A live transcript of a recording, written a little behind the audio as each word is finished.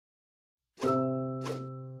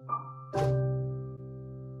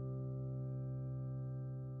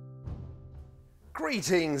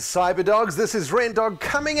Greetings, Cyberdogs. This is RENDOG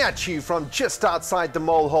coming at you from just outside the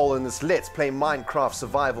mole hole in this Let's Play Minecraft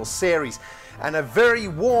Survival series. And a very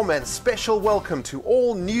warm and special welcome to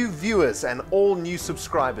all new viewers and all new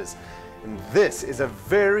subscribers. And this is a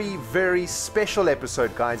very, very special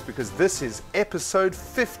episode, guys, because this is episode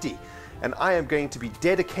 50. And I am going to be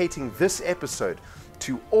dedicating this episode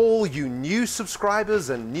to all you new subscribers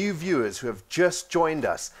and new viewers who have just joined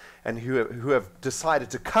us and who have decided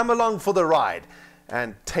to come along for the ride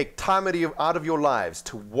and take time out of your lives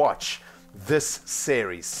to watch this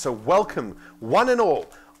series. So welcome, one and all,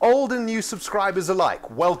 old and new subscribers alike,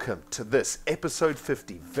 welcome to this episode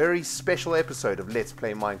 50, very special episode of Let's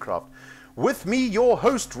Play Minecraft. With me, your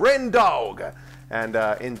host, RENDOG. And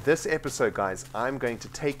in this episode, guys, I'm going to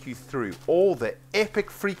take you through all the epic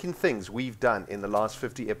freaking things we've done in the last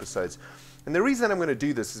 50 episodes. And the reason I'm going to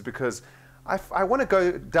do this is because I want to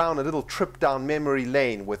go down a little trip down memory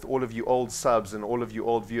lane with all of you old subs and all of you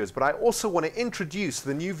old viewers. But I also want to introduce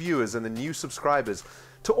the new viewers and the new subscribers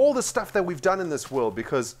to all the stuff that we've done in this world,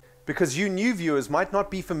 because you new viewers might not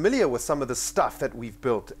be familiar with some of the stuff that we've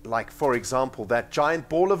built. Like, for example, that giant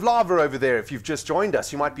ball of lava over there. If you've just joined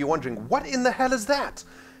us, you might be wondering, what in the hell is that?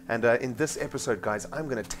 And in this episode, guys, I'm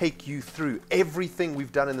going to take you through everything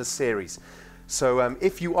we've done in this series. So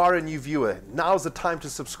if you are a new viewer, now's the time to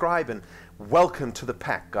subscribe and welcome to the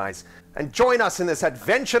pack, guys. And join us in this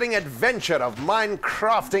adventuring adventure of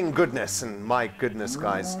Minecrafting goodness. And my goodness,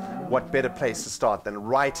 guys, what better place to start than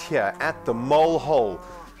right here at the mole hole.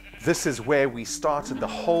 This is where we started the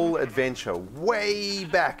whole adventure way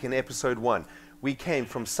back in episode 1. We came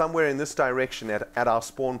from somewhere in this direction at our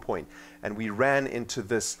spawn point, and we ran into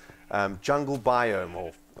this jungle biome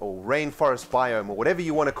or rainforest biome or whatever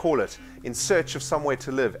you want to call it in search of somewhere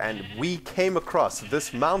to live. And we came across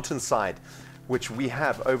this mountainside, which we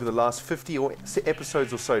have over the last 50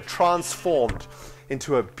 episodes or so transformed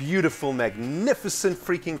into a beautiful, magnificent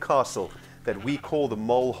freaking castle that we call the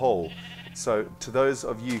mole hole. So to those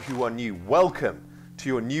of you who are new, welcome to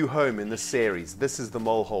your new home in this series. This is the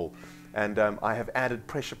mole hole, and I have added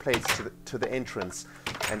pressure plates to the entrance,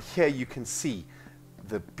 and here you can see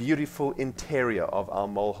the beautiful interior of our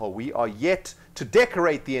mole hole. We are yet to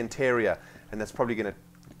decorate the interior, and that's probably going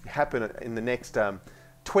to happen in the next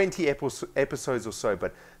 20 episodes or so.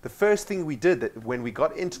 But the first thing we did when we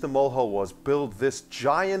got into the mole hole was build this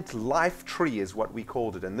giant life tree, is what we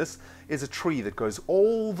called it. And this is a tree that goes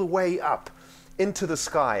all the way up into the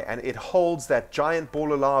sky, and it holds that giant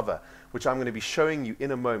ball of lava, which I'm going to be showing you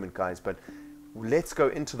in a moment, guys. But let's go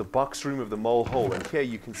into the box room of the mole hole, and here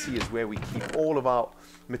you can see is where we keep all of our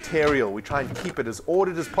material. We try and keep it as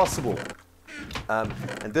ordered as possible.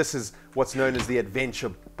 And this is what's known as the adventure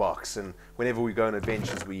box, and whenever we go on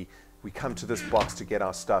adventures we come to this box to get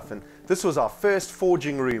our stuff. And this was our first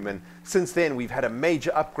forging room, and since then we've had a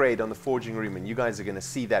major upgrade on the forging room, and you guys are going to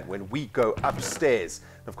see that when we go upstairs.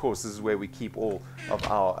 Of course, this is where we keep all of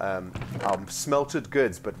our smelted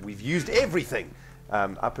goods, but we've used everything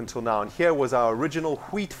up until now. And here was our original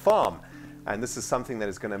wheat farm. And this is something that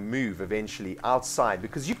is going to move eventually outside,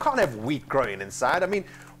 because you can't have wheat growing inside. I mean,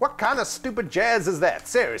 what kind of stupid jazz is that?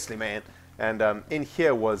 Seriously, man. And in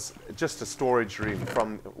here was just a storage room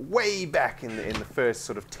from way back in the first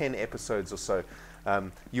sort of 10 episodes or so.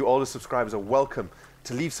 You older subscribers are welcome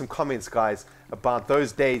to leave some comments, guys, about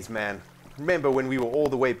those days, man. Remember when we were all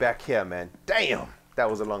the way back here, man? Damn, that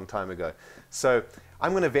was a long time ago. So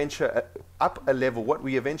I'm going to venture up a level. What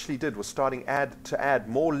we eventually did was starting to add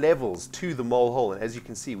more levels to the mole hole. And as you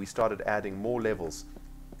can see, we started adding more levels.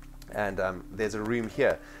 And there's a room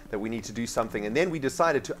here that we need to do something. And then we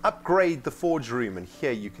decided to upgrade the forge room. And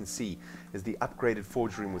here you can see is the upgraded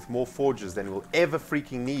forge room with more forges than we'll ever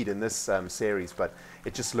freaking need in this series. But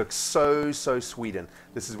it just looks so, so sweet. And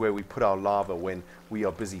this is where we put our lava when we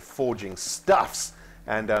are busy forging stuffs.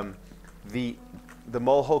 And the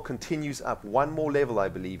mole hole continues up one more level, I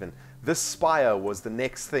believe, and this spire was the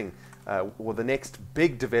next thing, or the next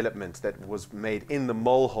big development that was made in the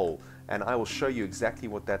mole hole, and I will show you exactly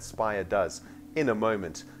what that spire does in a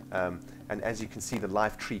moment. And as you can see, the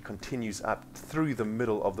life tree continues up through the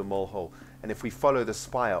middle of the mole hole, and if we follow the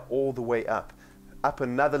spire all the way up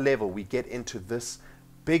another level, we get into this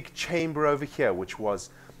big chamber over here, which was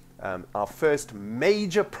our first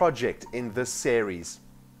major project in this series.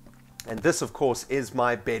 And this, of course, is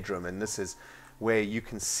my bedroom, and this is where you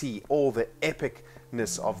can see all the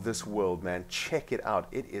epicness of this world, man. Check it out.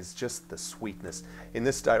 It is just the sweetness. In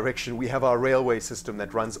this direction, we have our railway system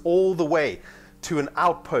that runs all the way to an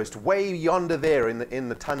outpost way yonder there in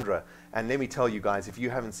the tundra. And let me tell you guys, if you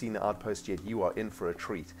haven't seen the outpost yet, you are in for a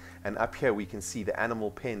treat. And up here we can see the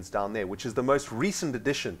animal pens down there, which is the most recent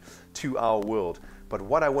addition to our world. But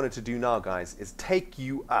what I wanted to do now, guys, is take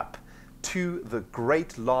you up to the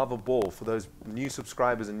great lava ball. For those new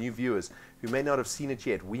subscribers and new viewers who may not have seen it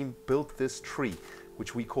yet, we built this tree,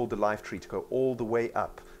 which we called the life tree, to go all the way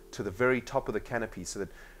up to the very top of the canopy, so that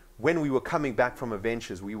when we were coming back from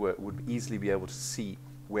adventures, we would easily be able to see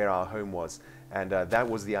where our home was. And that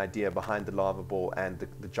was the idea behind the lava ball and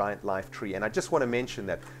the giant life tree. And I just want to mention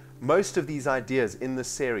that most of these ideas in this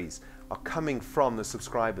series are coming from the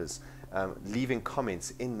subscribers, leaving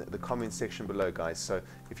comments in the comment section below, guys. So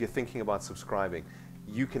if you're thinking about subscribing,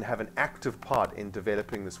 you can have an active part in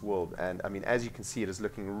developing this world. And I mean, as you can see, it is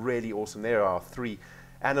looking really awesome. There are 3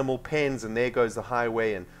 animal pens, and there goes the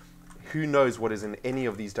highway, and who knows what is in any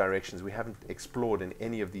of these directions. We haven't explored in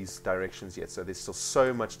any of these directions yet, so there's still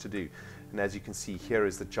so much to do. And as you can see, here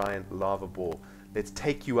is the giant lava ball. Let's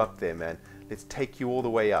take you up there, man. Let's take you all the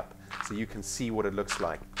way up so you can see what it looks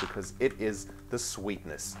like, because it is the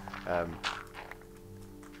sweetness.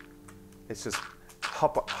 Let's just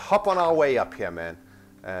hop on our way up here, man.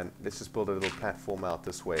 And let's just build a little platform out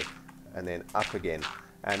this way and then up again.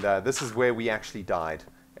 And this is where we actually died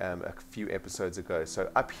a few episodes ago. So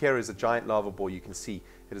up here is a giant lava ball. You can see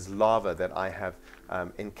it is lava that I have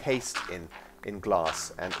encased in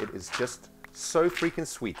glass, and it is just so freaking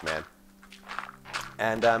sweet, man.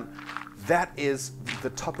 And that is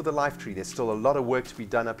the top of the life tree. There's still a lot of work to be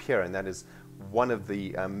done up here, and that is one of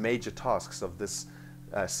the major tasks of this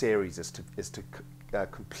series, is to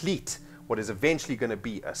complete what is eventually going to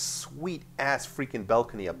be a sweet ass freaking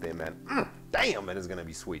balcony up there, man. Damn, it is going to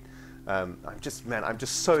be sweet. I'm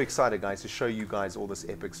just so excited, guys, to show you guys all this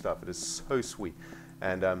epic stuff. It is so sweet.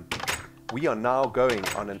 And we are now going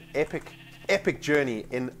on an epic journey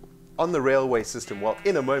on the railway system. Well,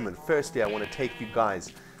 in a moment, firstly, I want to take you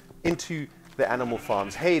guys into the animal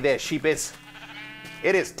farms. Hey there, sheepies.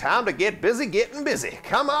 It is time to get busy getting busy.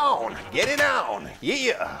 Come on, get it on.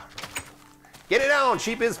 Yeah. Get it on,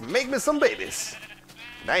 sheepies. Make me some babies.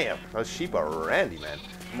 Damn, those sheep are randy, man.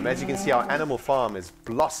 And as you can see, our animal farm is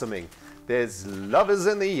blossoming. There's lovers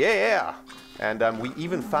in the air. And we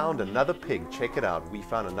even found another pig. Check it out. We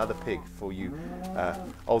found another pig for you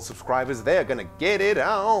old subscribers. They're going to get it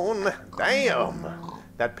on. Damn.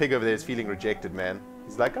 That pig over there is feeling rejected, man.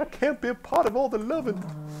 He's like, I can't be a part of all the loving.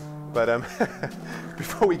 But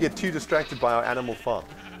before we get too distracted by our animal farm,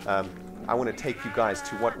 I want to take you guys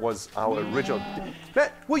to what was our original...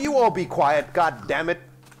 Will you all be quiet? God damn it.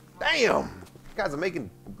 Damn. You guys are making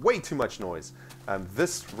way too much noise.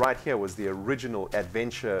 This right here was the original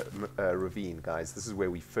adventure ravine, guys. This is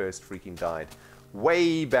where we first freaking died.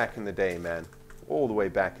 Way back in the day, man. All the way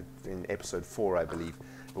back in episode 4, I believe.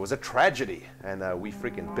 It was a tragedy, and we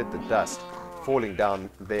freaking bit the dust falling down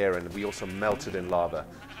there, and we also melted in lava.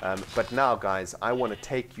 But now, guys, I want to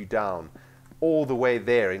take you down all the way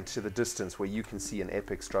there into the distance where you can see an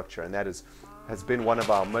epic structure, and that has been one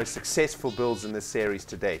of our most successful builds in this series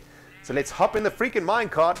to date. So let's hop in the freaking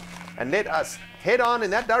minecart and let us head on in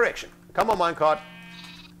that direction. Come on, minecart.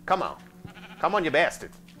 Come on. Come on, you bastard.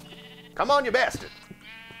 Come on, you bastard.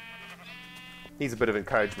 Needs a bit of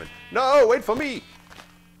encouragement. No, wait for me.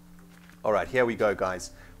 All right, here we go,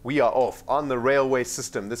 guys. We are off on the railway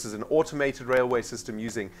system. This is an automated railway system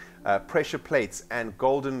using pressure plates and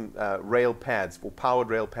golden rail pads, or powered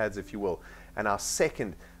rail pads, if you will. And our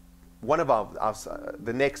second,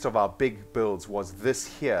 the next of our big builds was this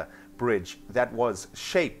here bridge that was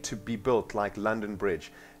shaped to be built like London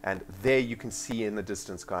Bridge. And there you can see in the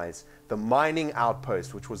distance, guys, the mining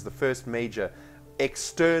outpost, which was the first major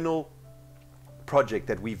external project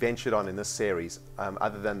that we ventured on in this series,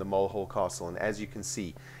 other than the Molehole Castle. And as you can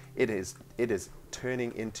see, it is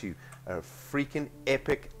turning into a freaking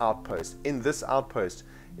epic outpost. In this outpost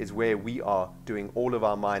is where we are doing all of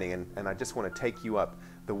our mining, and I just want to take you up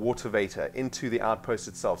the water vata into the outpost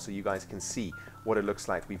itself so you guys can see what it looks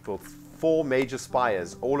like. We've built 4 major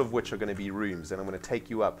spires, all of which are going to be rooms, and I'm going to take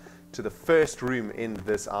you up to the first room in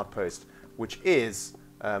this outpost, which is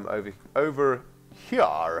over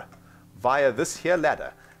here via this here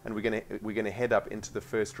ladder. And we're gonna head up into the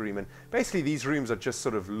first room, and basically these rooms are just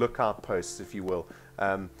sort of lookout posts, if you will.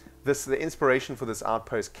 The inspiration for this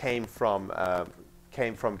outpost came from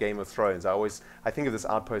Game of Thrones. I think of this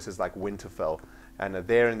outpost as like Winterfell, and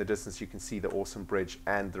there in the distance you can see the awesome bridge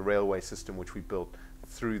and the railway system which we built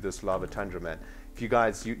through this lava tundra, man. If you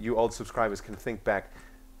guys, you old subscribers, can think back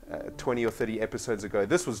 20 or 30 episodes ago,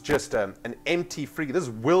 this was just an empty this is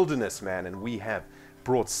wilderness, man, and we have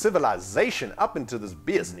brought civilization up into this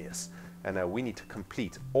business, and we need to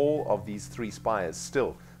complete all of these 3 spires.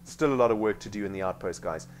 Still a lot of work to do in the outpost,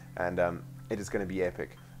 guys, and it is going to be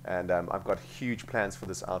epic. And I've got huge plans for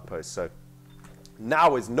this outpost. So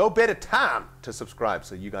now is no better time to subscribe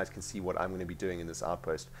so you guys can see what I'm going to be doing in this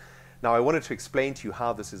outpost. Now I wanted to explain to you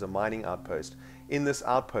how this is a mining outpost. In this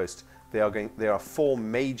outpost there are 4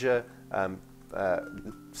 major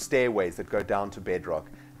stairways that go down to bedrock,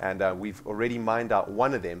 and we've already mined out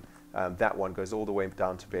one of them. That one goes all the way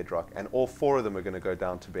down to bedrock, and all 4 of them are going to go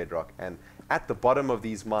down to bedrock. And at the bottom of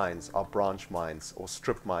these mines are branch mines, or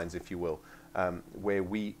strip mines if you will, where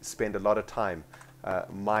we spend a lot of time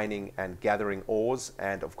mining and gathering ores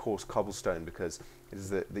and of course cobblestone, because it is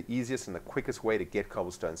the easiest and the quickest way to get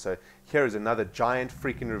cobblestone. So here is another giant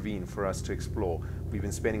freaking ravine for us to explore. We've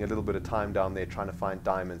been spending a little bit of time down there trying to find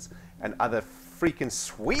diamonds and other freaking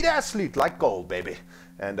sweet ass loot like gold, baby.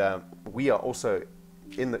 And we are also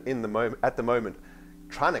at the moment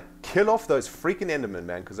trying to kill off those freaking endermen,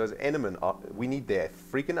 man, because those endermen we need their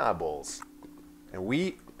freaking eyeballs. And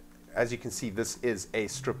we, as you can see, this is a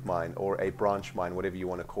strip mine or a branch mine, whatever you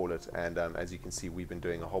want to call it. And as you can see, we've been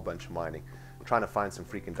doing a whole bunch of mining, trying to find some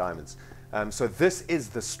freaking diamonds. So this is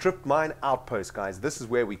the strip mine outpost, guys. This is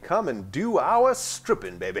where we come and do our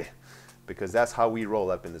stripping, baby, because that's how we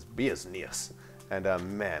roll up in this business. And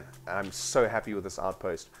man, I'm so happy with this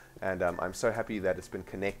outpost, and I'm so happy that it's been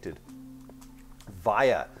connected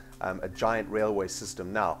via a giant railway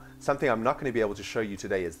system. Now, something I'm not going to be able to show you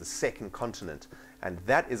today is the second continent, and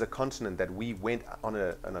that is a continent that we went on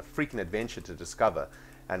a freaking adventure to discover.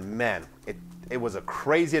 And man, it was a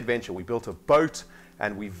crazy adventure. We built a boat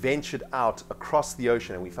and we ventured out across the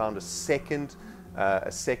ocean, and we found a second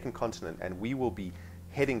continent, and we will be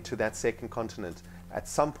heading to that second continent at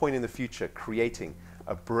some point in the future, creating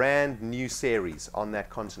a brand new series on that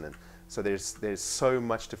continent. So there's so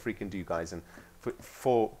much to freaking do, guys. And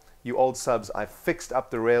for you old subs, I fixed up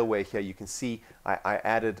the railway here. You can see I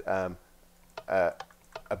added a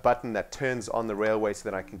button that turns on the railway so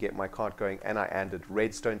that I can get my cart going, and I added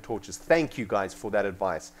redstone torches. Thank you guys for that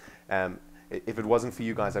advice. If it wasn't for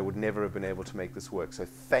you guys, I would never have been able to make this work. So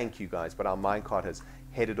thank you guys. But our minecart has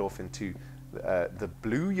headed off into the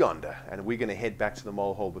blue yonder, and we're going to head back to the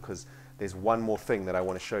mole hole because there's one more thing that I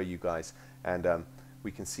want to show you guys. And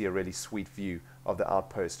we can see a really sweet view of the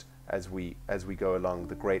outpost as we go along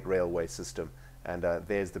the great railway system. And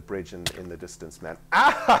there's the bridge in the distance, man.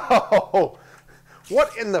 Ow!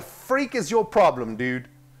 What in the freak is your problem, dude?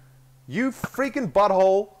 You freaking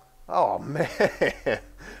butthole. Oh, man.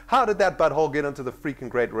 How did that butthole get onto the freaking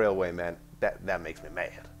great railway, man? That makes me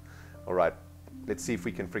mad. All right. Let's see if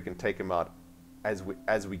we can freaking take him out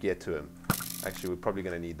as we get to him. Actually, we're probably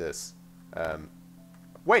going to need this.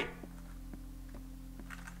 Wait.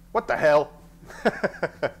 What the hell?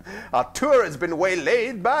 Our tour has been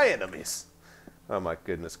waylaid by enemies. Oh my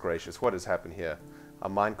goodness gracious. What has happened here? Our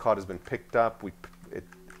minecart has been picked up.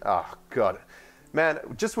 Oh, God. Man,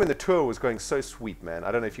 just when the tour was going so sweet, man.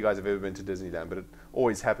 I don't know if you guys have ever been to Disneyland, but it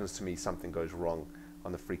always happens to me. Something goes wrong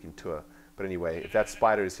on the freaking tour. But anyway, if that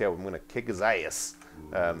spider is here, I'm going to kick his ass.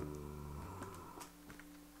 God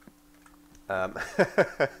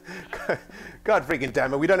freaking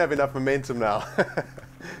damn it, we don't have enough momentum now.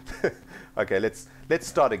 Okay, let's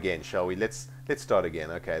start again, shall we? Let's start again.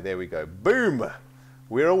 Okay, there we go. Boom!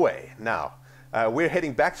 We're away. Now, we're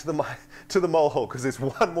heading back to the mole hole because there's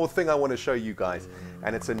one more thing I want to show you guys,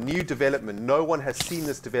 and it's a new development. No one has seen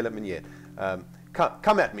this development yet.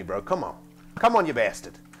 Come at me, bro. Come on. Come on, you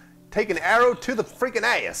bastard. Take an arrow to the freaking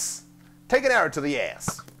ass. Take an arrow to the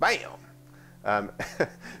ass. Bam!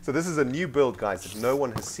 So this is a new build, guys, that no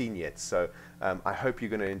one has seen yet. So I hope you're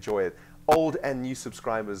going to enjoy it. Old and new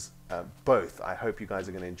subscribers, both. I hope you guys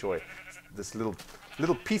are going to enjoy this little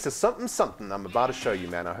piece of something I'm about to show you,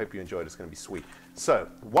 man. I hope you enjoy it. It's going to be sweet. So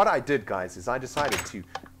what I did, guys, is I decided to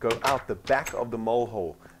go out the back of the mole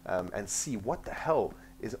hole and see what the hell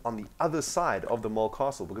is on the other side of the mole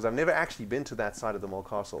castle, because I've never actually been to that side of the mole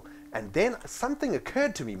castle. And then something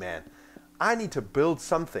occurred to me, man. I need to build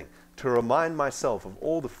something to remind myself of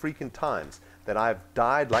all the freaking times that I've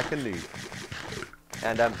died like a noob.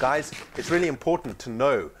 And guys, it's really important to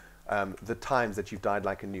know the times that you've died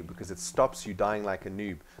like a noob, because it stops you dying like a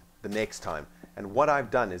noob the next time. And what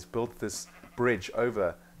I've done is built this bridge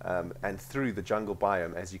over and through the jungle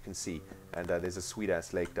biome, as you can see. And there's a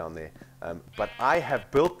sweet-ass lake down there. But I have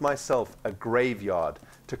built myself a graveyard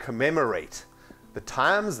to commemorate the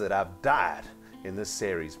times that I've died in this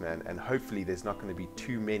series, man. And hopefully there's not going to be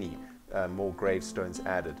too many more gravestones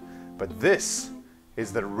added. But this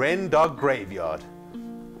is the RENDOG graveyard.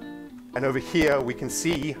 And over here we can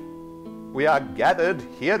see we are gathered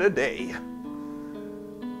here today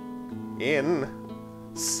in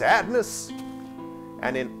sadness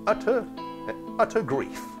and in utter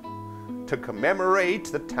grief to commemorate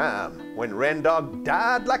the time when Rendog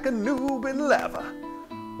died like a noob in lava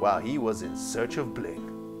while he was in search of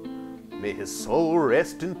bling. May his soul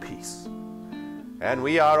rest in peace. And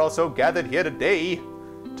we are also gathered here today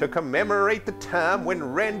to commemorate the time when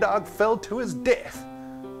Rendog fell to his death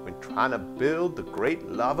when trying to build the great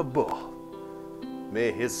lava bull.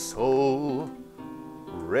 May his soul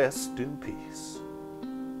rest in peace.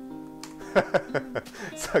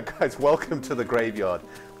 So guys, welcome to the graveyard.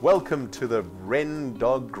 Welcome to the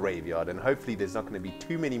Rendog graveyard, and hopefully there's not going to be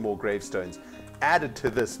too many more gravestones added to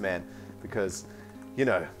this, man, because, you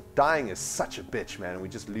know, dying is such a bitch, man, and we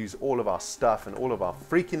just lose all of our stuff and all of our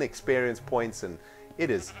freaking experience points, and it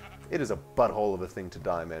is a butthole of a thing to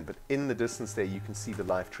die, man. But in the distance there you can see the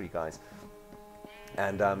life tree, guys,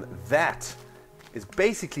 and that is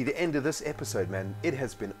basically the end of this episode, man. It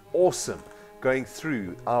has been awesome going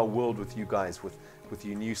through our world with you guys, with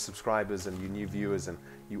you new subscribers and you new viewers and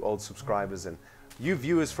you old subscribers and you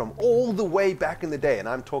viewers from all the way back in the day. And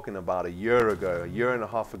I'm talking about a year ago, a year and a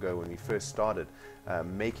half ago, when we first started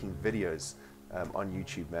making videos on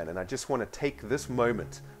YouTube, man. And I just want to take this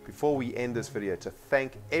moment before we end this video to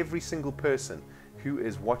thank every single person who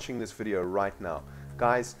is watching this video right now.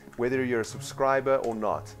 Guys, whether you're a subscriber or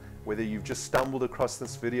not, whether you've just stumbled across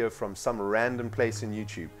this video from some random place in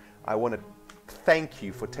YouTube, I want to thank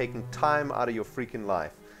you for taking time out of your freaking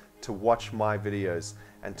life to watch my videos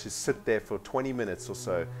and to sit there for 20 minutes or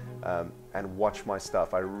so and watch my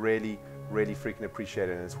stuff. I really, really freaking appreciate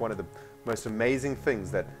it, and it's one of the most amazing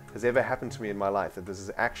things that has ever happened to me in my life, that this is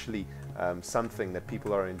actually something that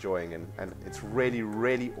people are enjoying, and it's really,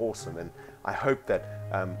 really awesome. And I hope that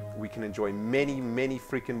we can enjoy many, many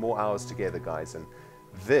freaking more hours together, guys. And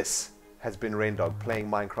this has been Rendog playing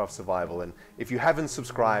Minecraft Survival, and if you haven't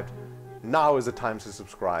subscribed, now is the time to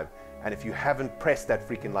subscribe. And if you haven't pressed that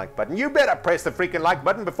freaking like button, you better press the freaking like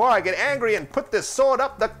button before I get angry and put this sword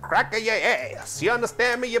up the crack of your ass. You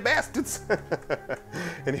understand me, you bastards?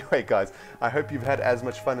 Anyway, guys, I hope you've had as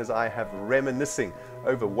much fun as I have reminiscing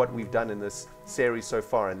over what we've done in this series so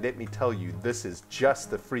far. And let me tell you, this is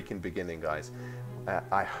just the freaking beginning, guys.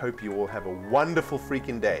 I hope you all have a wonderful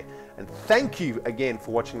freaking day. And thank you again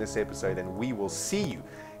for watching this episode. And we will see you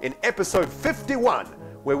in episode 51,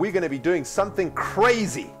 where we're going to be doing something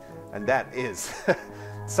crazy. And that is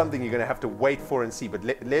something you're going to have to wait for and see. But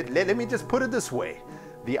let me just put it this way.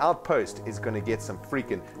 The outpost is going to get some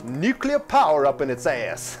freaking nuclear power up in its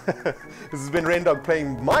ass. This has been Rendog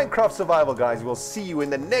playing Minecraft Survival, guys. We'll see you in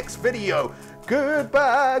the next video.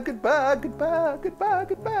 Goodbye, goodbye, goodbye, goodbye,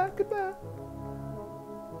 goodbye, goodbye.